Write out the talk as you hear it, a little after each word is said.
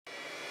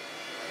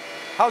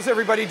How's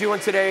everybody doing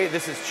today?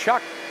 This is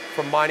Chuck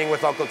from Mining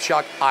with Uncle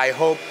Chuck. I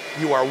hope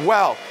you are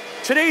well.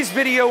 Today's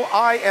video,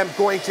 I am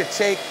going to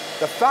take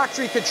the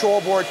factory control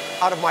board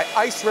out of my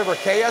IceRiver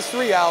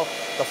KS3L,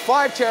 the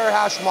 5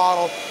 terahash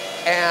model,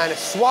 and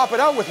swap it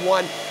out with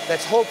one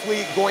that's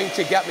hopefully going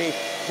to get me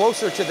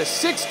closer to the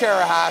 6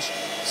 terahash,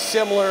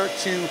 similar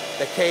to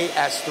the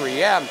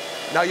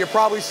KS3M. Now you're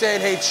probably saying,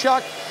 hey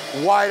Chuck,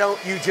 why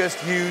don't you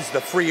just use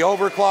the free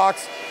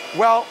overclocks?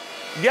 Well,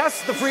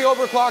 yes, the free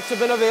overclocks have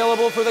been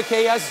available for the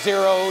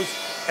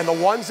KS0s and the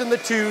 1s and the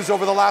 2s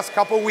over the last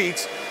couple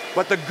weeks,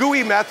 but the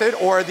GUI method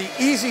or the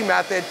easy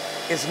method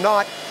is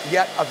not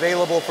yet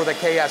available for the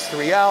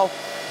KS3L.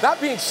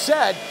 That being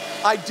said,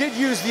 I did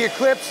use the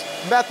Eclipse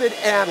method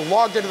and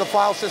logged into the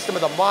file system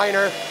of the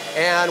miner,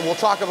 and we'll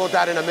talk about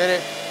that in a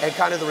minute and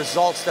kind of the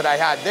results that I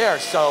had there.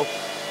 So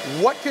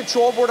what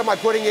control board am I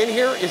putting in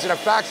here? Is it a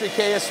factory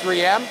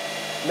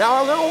KS3M?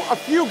 Now I know a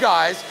few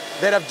guys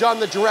that have done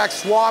the direct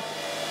swap.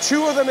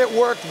 2 of them it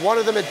worked, 1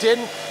 of them it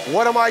didn't.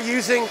 What am I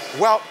using?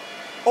 Well,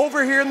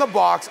 over here in the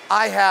box,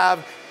 I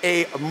have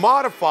a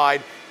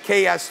modified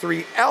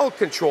KS3L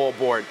control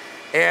board,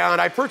 and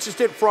I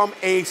purchased it from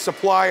a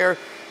supplier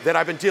that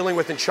I've been dealing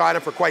with in China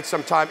for quite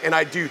some time, and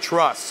I do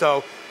trust.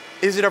 So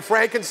is it a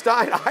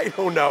Frankenstein? I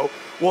don't know.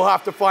 We'll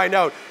have to find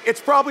out. It's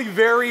probably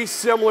very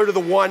similar to the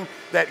one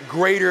that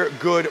Greater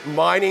Good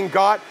Mining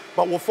got,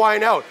 but we'll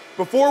find out.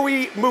 Before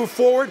we move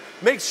forward,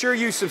 make sure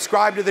you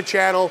subscribe to the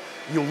channel,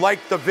 you like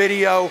the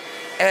video,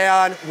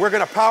 and we're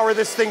gonna power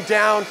this thing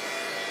down,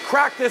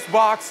 crack this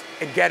box,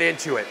 and get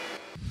into it.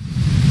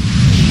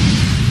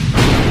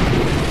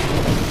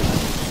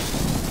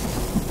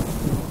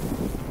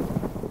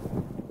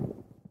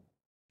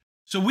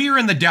 So we are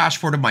in the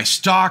dashboard of my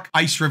stock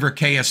IceRiver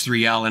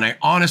KS3L, and I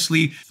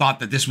honestly thought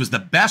that this was the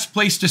best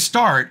place to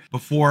start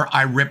before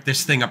I rip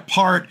this thing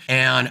apart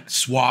and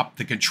swap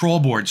the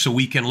control board, so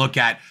we can look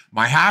at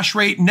my hash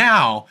rate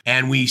now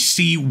and we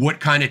see what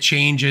kind of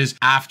changes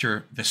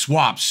after the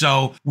swap.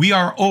 So we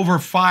are over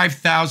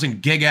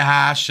 5,000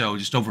 gigahash, so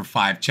just over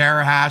 5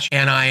 terahash,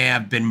 and I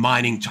have been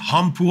mining to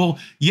hum pool.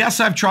 Yes,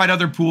 I've tried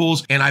other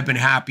pools and I've been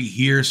happy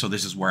here, so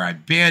this is where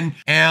I've been.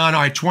 And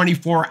our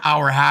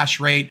 24-hour hash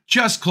rate,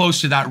 just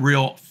close to that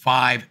real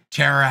 5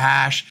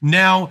 terahash.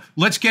 Now,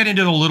 let's get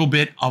into a little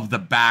bit of the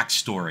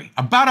backstory.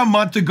 About a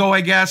month ago,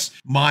 I guess,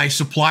 my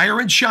supplier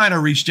in China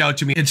reached out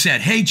to me and said,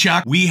 hey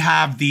Chuck, we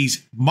have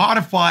these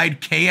modified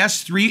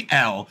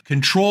KS3L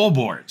control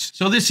boards.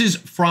 So this is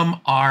from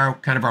our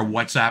kind of our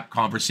WhatsApp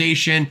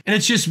conversation, and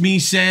it's just me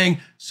saying,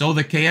 so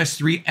the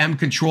KS3M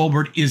control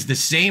board is the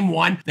same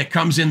one that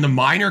comes in the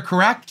miner,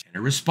 correct? And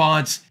a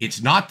response,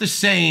 it's not the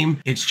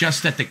same. It's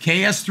just that the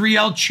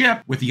KS3L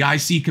chip with the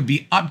IC could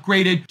be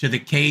upgraded to the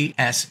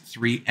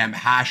KS3M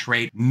hash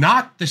rate,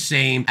 not the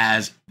same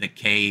as the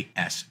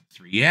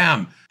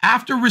KS3M.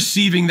 After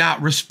receiving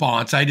that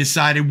response, I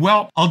decided,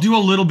 well, I'll do a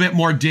little bit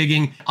more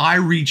digging. I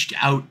reached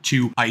out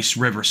to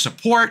IceRiver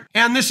support,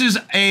 and this is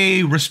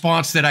a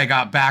response that I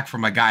got back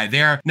from a guy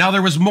there. Now,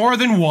 there was more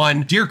than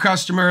one. Dear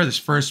customer, this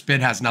first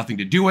bit has nothing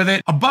to do with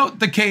it. About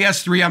the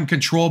KS3M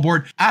control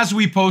board, as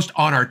we post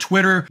on our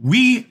Twitter,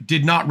 we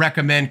did not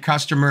recommend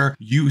customer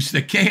use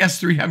the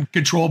KS3M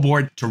control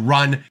board to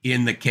run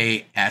in the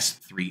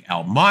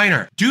KS3L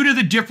miner due to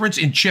the difference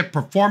in chip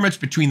performance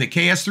between the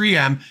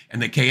KS3M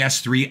and the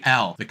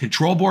KS3L. The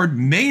control board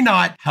may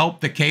not help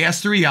the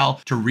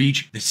KS3L to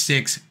reach the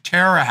 6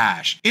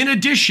 terahash. In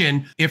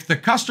addition, if the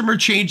customer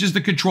changes the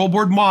control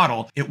board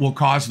model, it will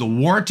cause the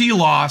warranty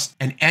loss,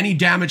 and any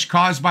damage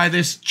caused by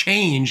this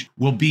change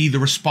will be the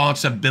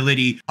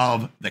responsibility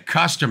of the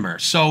customer.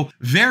 So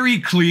very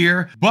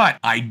clear, but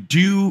I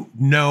do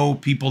know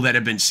people that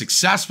have been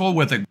successful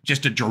with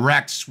just a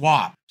direct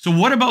swap. So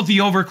what about the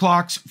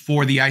overclocks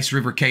for the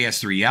IceRiver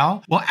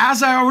KS3L? Well,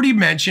 as I already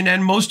mentioned,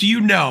 and most of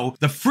you know,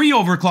 the free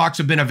overclocks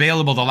have been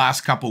available the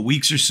last couple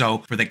weeks or so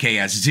for the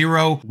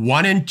KS0,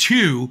 1, and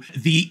 2,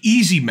 the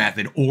easy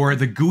method or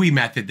the GUI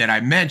method that I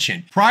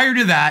mentioned. Prior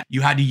to that,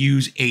 you had to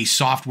use a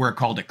software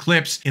called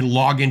Eclipse and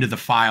log into the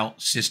file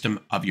system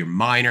of your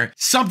miner,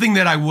 something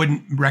that I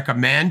wouldn't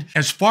recommend.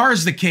 As far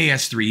as the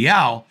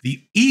KS3L, the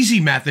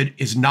easy method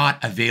is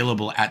not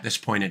available at this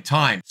point in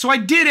time. So I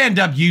did end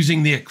up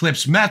using the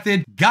Eclipse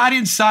method, got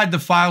inside the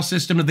file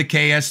system of the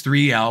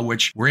KS3L,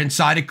 which we're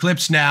inside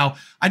Eclipse now.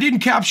 I didn't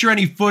capture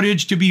any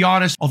footage, to be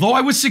honest. Although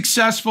I was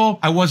successful,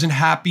 I wasn't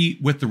happy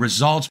with the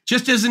results.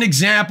 Just as an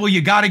example,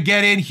 you got to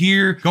get in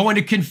here, go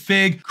into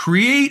config,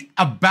 create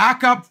a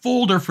backup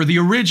folder for the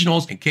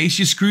originals in case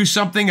you screw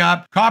something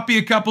up, copy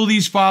a couple of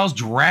these files,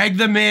 drag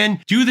them in,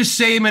 do the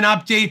same and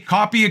update,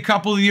 copy a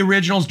couple of the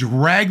originals,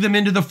 drag them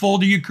into the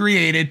folder you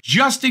created,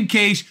 just in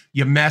case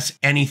you mess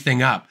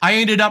anything up. I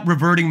ended up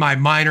reverting my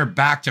miner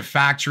back to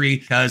factory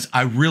because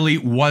I really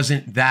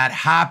wasn't that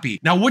happy.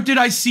 Now, what did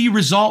I see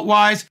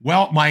result-wise?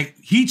 Well, my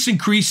heats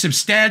increased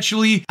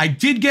substantially. I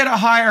did get a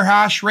higher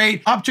hash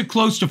rate, up to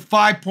close to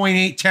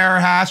 5.8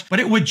 terahash, but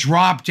it would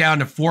drop down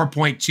to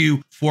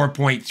 4.2,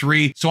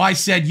 4.3. So I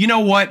said, you know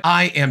what?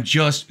 I am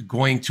just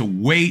going to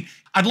wait.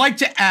 I'd like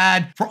to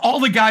add, for all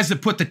the guys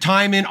that put the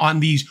time in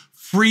on these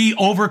free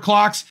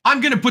overclocks,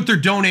 I'm going to put their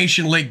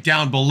donation link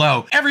down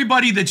below.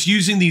 Everybody that's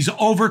using these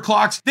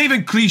overclocks, they've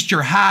increased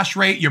your hash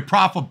rate, your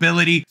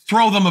profitability.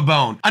 Throw them a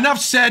bone. Enough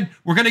said.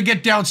 We're going to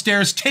get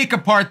downstairs, take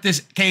apart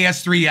this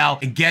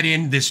KS3L, and get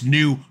in this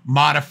new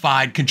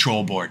modified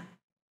control board.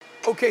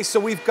 Okay, so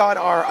we've got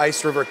our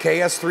IceRiver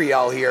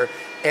KS3L here,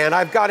 and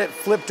I've got it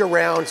flipped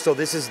around. So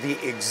this is the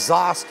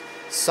exhaust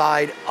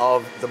side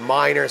of the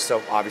miner,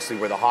 so obviously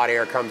where the hot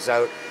air comes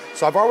out.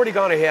 So I've already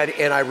gone ahead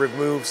and I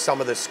removed some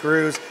of the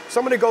screws.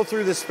 So I'm going to go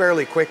through this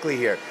fairly quickly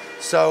here.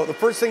 So the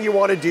first thing you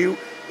want to do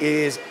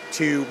is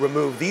to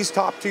remove these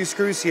top two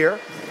screws here,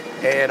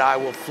 and I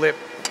will flip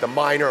the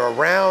miner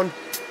around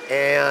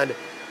and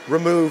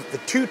remove the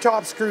two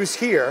top screws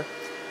here,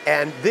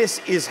 and this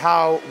is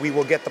how we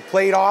will get the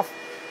plate off,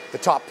 the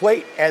top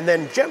plate, and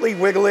then gently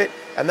wiggle it,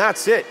 and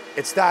that's it.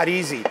 It's that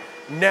easy.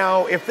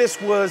 Now, if this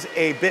was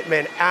a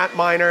Bitmain AT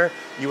miner,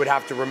 you would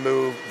have to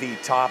remove the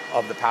top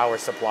of the power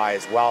supply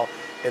as well.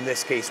 In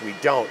this case, we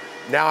don't.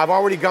 Now, I've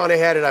already gone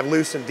ahead and I've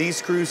loosened these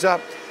screws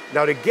up.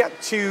 Now, to get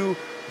to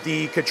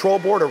the control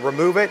board or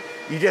remove it,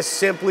 you just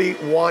simply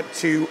want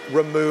to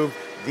remove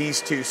these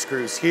two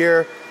screws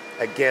here.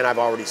 Again, I've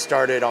already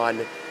started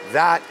on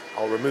that.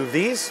 I'll remove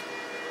these,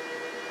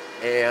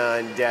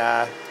 and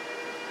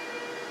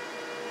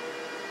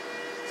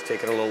it's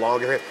taking a little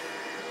longer here.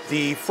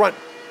 The front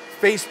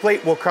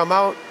faceplate will come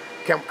off,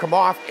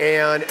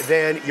 and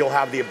then you'll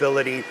have the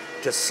ability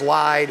to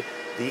slide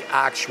the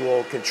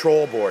actual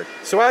control board.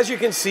 So as you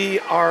can see,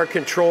 our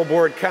control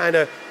board kind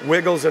of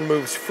wiggles and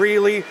moves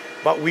freely,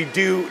 but we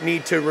do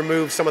need to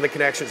remove some of the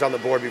connections on the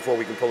board before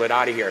we can pull it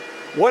out of here.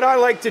 What I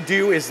like to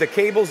do is the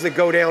cables that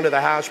go down to the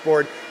hash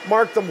board,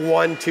 mark them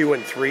 1, 2,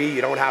 and 3.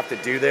 You don't have to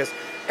do this.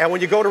 And when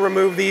you go to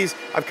remove these,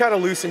 I've kind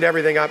of loosened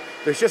everything up.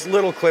 There's just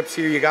little clips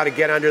here. You got to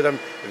get under them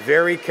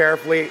very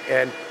carefully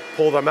and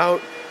pull them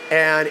out.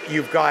 And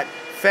you've got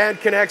fan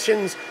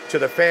connections to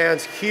the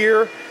fans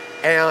here,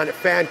 and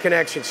fan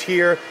connections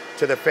here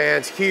to the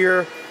fans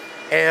here.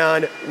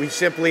 And we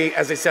simply,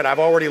 as I said, I've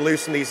already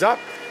loosened these up.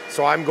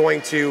 So I'm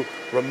going to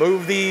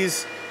remove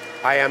these.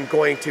 I am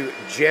going to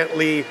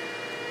gently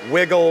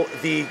wiggle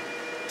the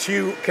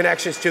two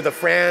connections to the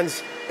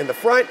fans in the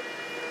front.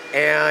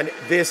 And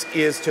this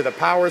is to the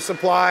power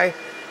supply.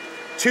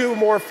 Two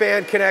more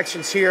fan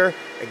connections here.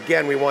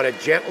 Again, we want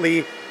to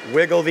gently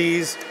wiggle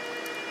these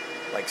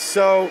like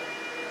so.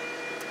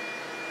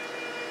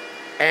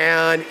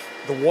 And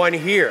the one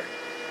here.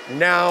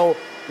 Now,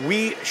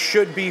 we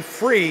should be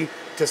free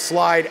to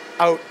slide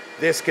out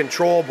this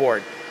control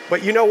board.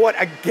 But you know what?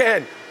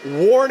 Again,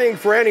 warning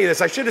for any of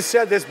this, I should have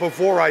said this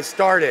before I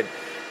started,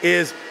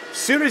 is as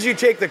soon as you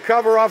take the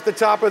cover off the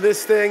top of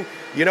this thing,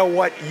 you know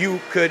what?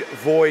 You could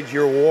void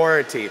your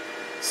warranty.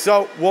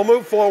 So we'll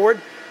move forward.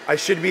 I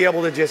should be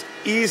able to just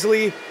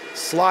easily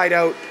slide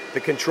out the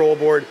control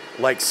board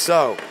like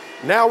so.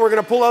 Now we're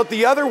going to pull out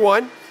the other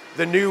one,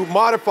 the new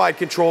modified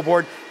control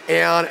board,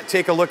 and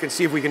take a look and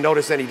see if we can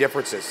notice any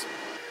differences.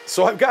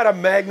 So I've got a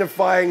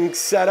magnifying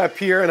setup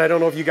here, and I don't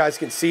know if you guys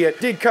can see it.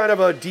 Did kind of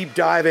a deep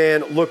dive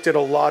in, looked at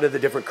a lot of the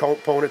different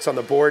components on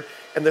the board,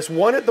 and this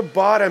one at the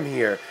bottom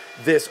here,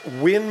 this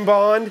win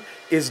bond,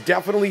 is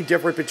definitely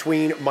different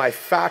between my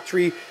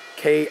factory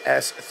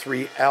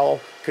KS3L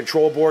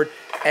control board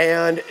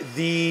and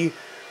the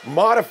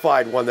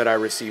modified one that I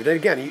received. And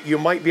again, you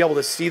might be able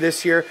to see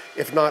this here.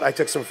 If not, I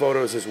took some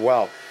photos as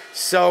well.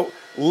 So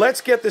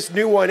let's get this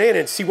new one in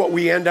and see what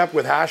we end up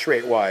with hash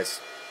rate wise.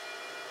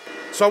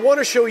 So I want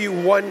to show you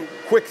one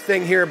quick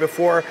thing here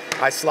before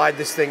I slide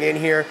this thing in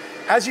here.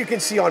 As you can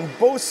see on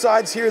both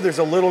sides here, there's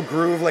a little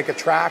groove like a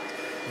track.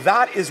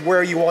 That is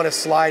where you want to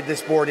slide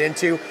this board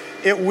into.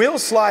 It will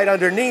slide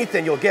underneath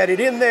and you'll get it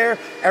in there,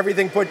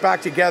 everything put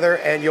back together,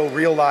 and you'll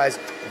realize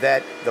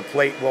that the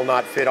plate will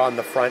not fit on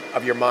the front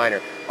of your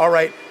miner. All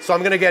right, so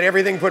I'm going to get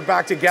everything put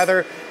back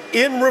together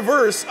in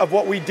reverse of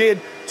what we did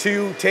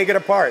to take it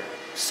apart.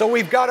 So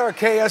we've got our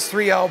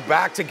KS3L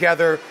back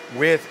together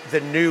with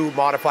the new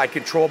modified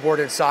control board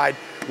inside.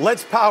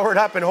 Let's power it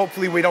up and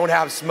hopefully we don't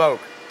have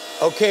smoke.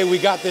 Okay, we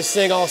got this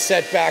thing all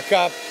set back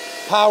up.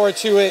 Power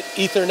to it,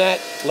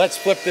 Ethernet. Let's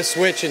flip the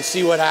switch and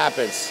see what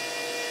happens.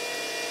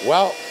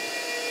 Well,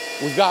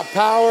 we've got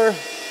power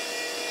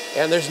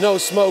and there's no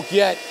smoke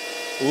yet.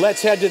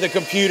 Let's head to the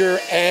computer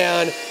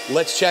and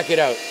let's check it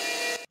out.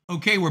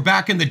 Okay, we're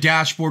back in the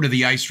dashboard of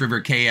the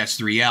IceRiver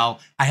KS3L.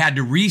 I had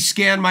to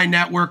rescan my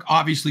network,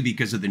 obviously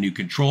because of the new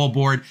control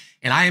board,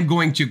 and I am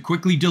going to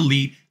quickly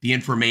delete the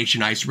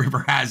information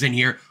IceRiver has in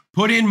here,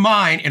 put in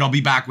mine, and I'll be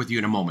back with you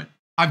in a moment.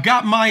 I've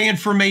got my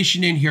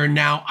information in here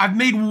now. I've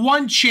made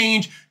one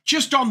change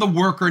just on the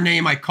worker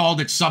name. I called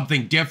it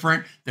something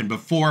different than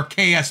before,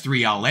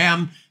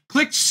 KS3LM.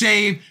 Click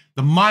save.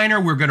 The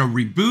miner, we're going to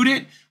reboot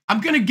it.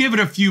 I'm going to give it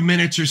a few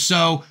minutes or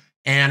so,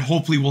 and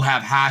hopefully we'll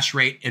have hash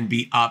rate and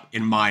be up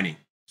in mining.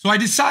 So I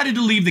decided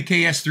to leave the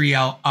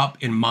KS3L up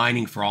in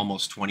mining for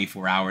almost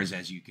 24 hours,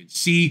 as you can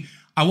see.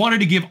 I wanted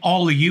to give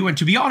all of you, and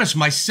to be honest,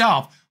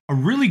 myself, a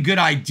really good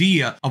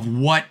idea of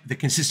what the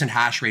consistent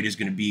hash rate is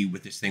going to be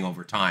with this thing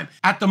over time.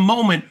 At the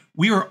moment,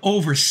 we are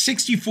over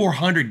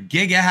 6,400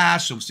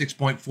 gigahash, so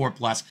 6.4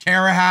 plus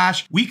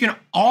terahash. We can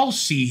all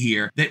see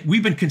here that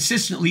we've been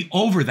consistently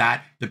over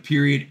that the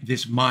period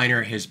this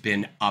miner has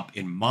been up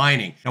in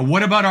mining. Now,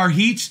 what about our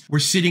heats? We're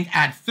sitting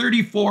at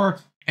 34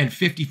 and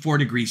 54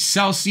 degrees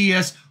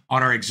Celsius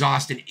on our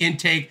exhaust and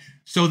intake.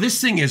 So this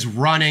thing is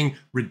running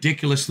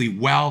ridiculously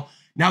well.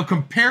 Now,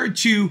 compared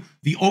to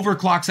the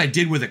overclocks I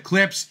did with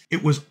Eclipse,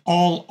 it was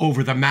all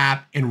over the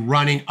map and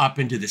running up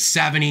into the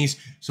 70s.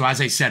 So as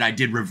I said, I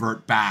did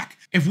revert back.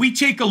 If we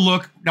take a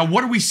look, now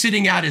what are we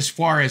sitting at as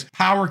far as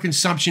power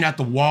consumption at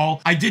the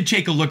wall? I did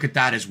take a look at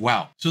that as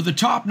well. So the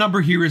top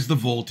number here is the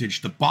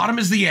voltage. The bottom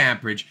is the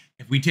amperage.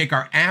 If we take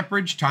our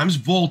amperage times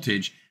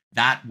voltage,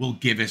 that will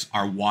give us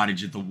our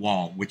wattage at the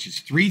wall, which is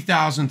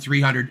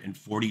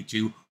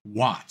 3,342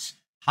 watts.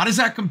 How does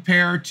that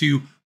compare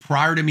to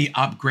prior to me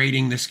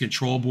upgrading this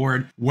control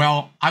board?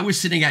 Well, I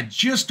was sitting at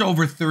just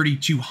over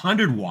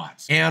 3,200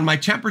 watts and my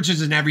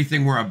temperatures and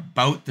everything were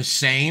about the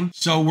same.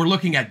 So we're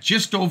looking at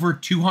just over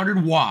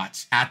 200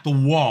 watts at the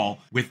wall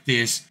with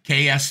this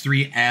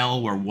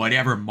KS3L or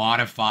whatever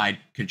modified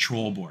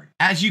control board.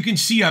 As you can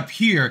see up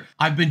here,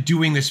 I've been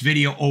doing this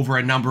video over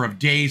a number of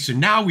days. So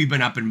now we've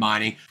been up and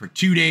mining for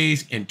 2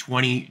 days and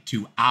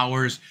 22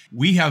 hours.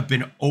 We have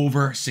been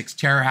over 6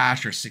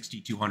 terahash or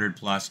 6,200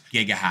 plus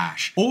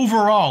gigahash.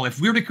 Overall,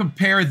 if we were to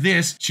compare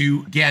this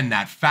to, again,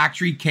 that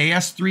factory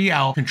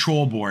KS3L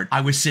control board,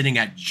 I was sitting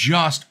at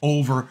just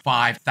over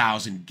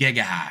 5,000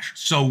 gigahash.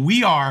 So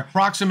we are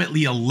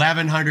approximately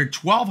 1,100,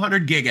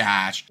 1,200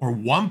 gigahash or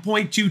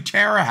 1.2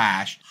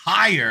 terahash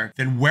higher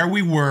than where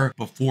we were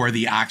before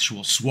the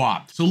actual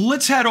swap. So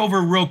let's head over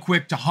real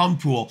quick to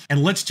Humpool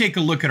and let's take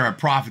a look at our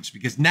profits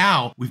because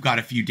now we've got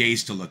a few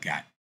days to look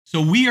at.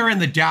 So we are in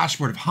the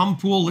dashboard of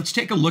Humpool. Let's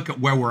take a look at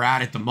where we're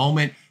at the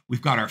moment.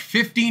 We've got our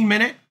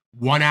 15-minute,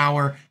 1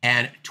 hour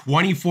and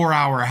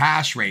 24-hour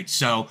hash rate.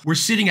 So we're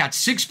sitting at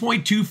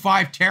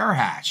 6.25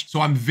 terahash. So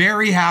I'm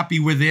very happy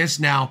with this.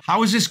 Now,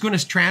 how is this going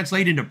to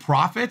translate into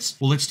profits?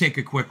 Well, let's take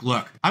a quick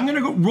look. I'm going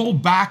to go roll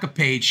back a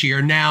page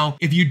here. Now,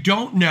 if you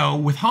don't know,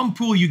 with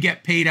Humpool, you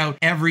get paid out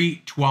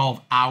every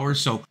 12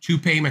 hours. So 2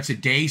 payments a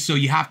day. So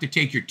you have to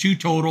take your 2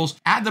 totals,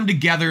 add them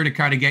together to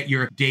kind of get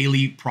your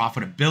daily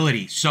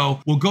profitability. So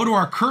we'll go to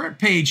our current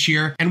page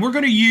here and we're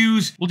going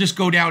to we'll just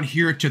go down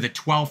here to the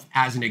 12th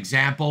as an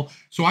example.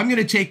 So I'm going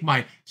to take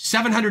my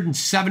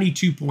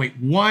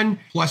 772.1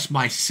 plus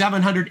my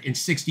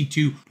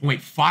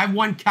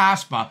 762.51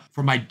 Kaspa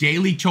for my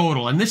daily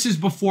total. And this is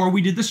before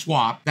we did the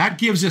swap. That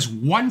gives us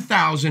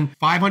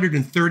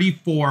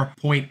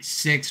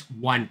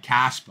 1,534.61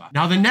 Kaspa.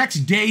 Now the next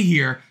day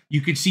here, you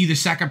can see the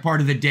second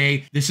part of the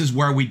day. This is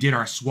where we did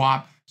our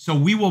swap. So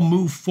we will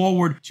move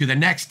forward to the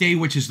next day,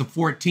 which is the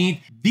 14th.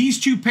 These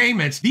 2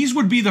 payments, these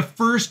would be the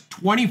first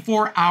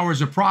 24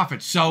 hours of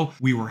profit. So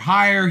we were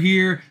higher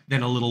here,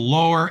 then a little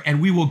lower, and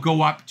we will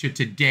go up to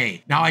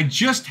today. Now I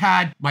just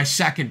had my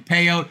second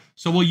payout.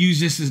 So we'll use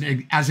this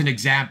as an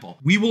example.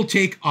 We will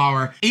take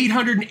our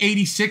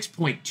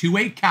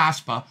 886.28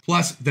 Kaspa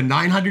plus the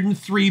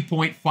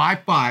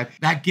 903.55.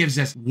 That gives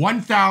us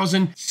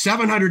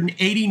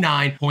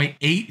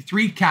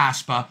 1,789.83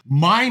 Kaspa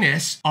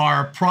minus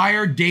our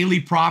prior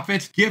daily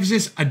profits, gives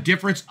us a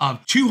difference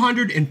of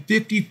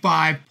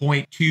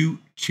 255.22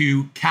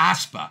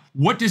 Kaspa.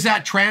 What does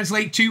that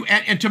translate to?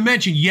 And to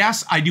mention,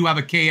 yes, I do have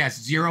a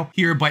KS0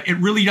 here, but it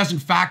really doesn't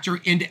factor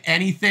into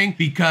anything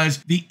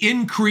because the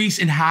increase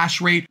in hash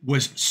rate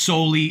was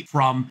solely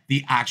from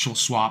the actual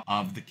swap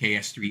of the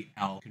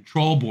KS3L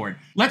control board.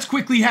 Let's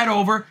quickly head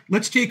over.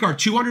 Let's take our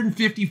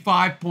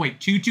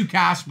 255.22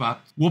 Kaspa.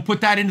 We'll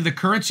put that into the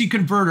currency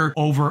converter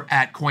over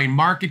at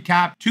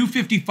CoinMarketCap,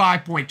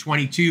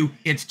 255.22.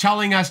 It's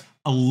telling us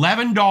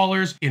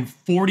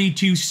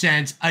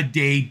 $11.42 a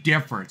day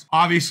difference.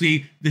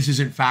 Obviously, this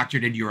isn't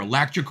factored into your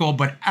electrical,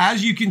 but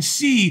as you can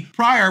see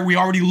prior, we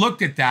already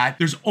looked at that.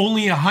 There's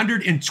only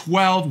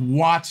 112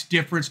 watts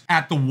difference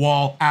at the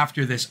wall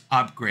after this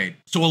upgrade.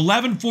 So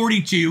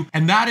 1142,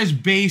 and that is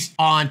based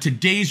on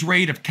today's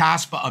rate of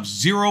Kaspa of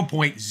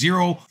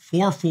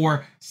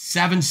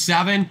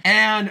 0.04477,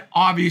 and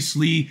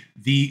obviously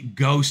the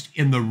ghost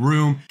in the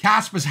room.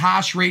 Kaspa's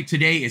hash rate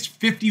today is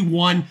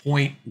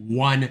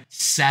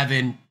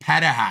 51.17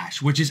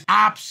 petahash, which is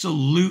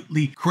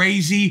absolutely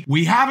crazy.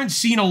 We haven't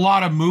seen a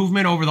lot of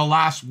movement over the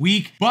last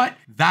week, but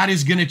that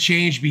is going to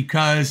change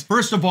because,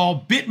 first of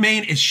all,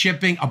 Bitmain is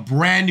shipping a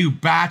brand new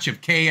batch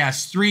of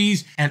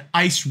KS3s, and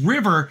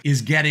IceRiver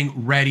is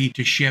getting ready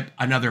to ship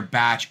another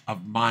batch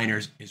of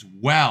miners as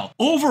well.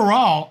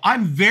 Overall,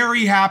 I'm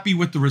very happy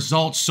with the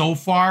results so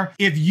far.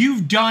 If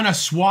you've done a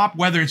swap,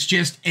 whether it's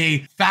just a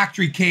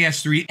factory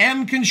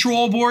KS3M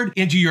control board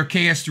into your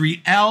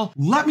KS3L,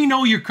 let me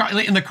know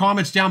in the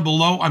comments down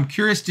below. I'm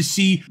curious to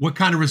see what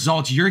kind of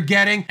results you're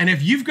getting. And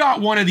if you've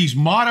got one of these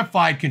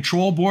modified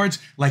control boards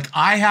like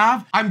I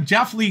have, I'm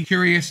definitely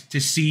curious to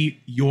see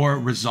your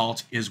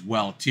results as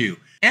well too.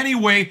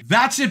 Anyway,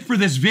 that's it for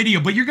this video,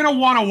 but you're gonna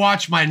wanna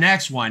watch my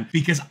next one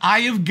because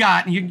I have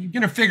gotten, you're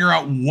gonna figure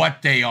out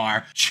what they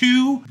are,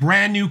 2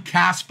 brand new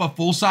Kaspa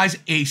full-size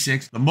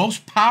ASICs, the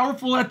most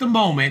powerful at the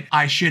moment.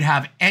 I should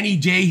have any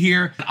day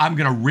here. I'm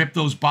gonna rip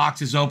those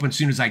boxes open as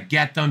soon as I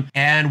get them,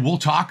 and we'll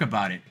talk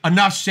about it.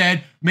 Enough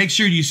said. Make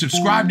sure you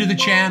subscribe to the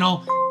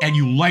channel and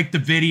you like the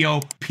video.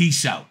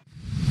 Peace out.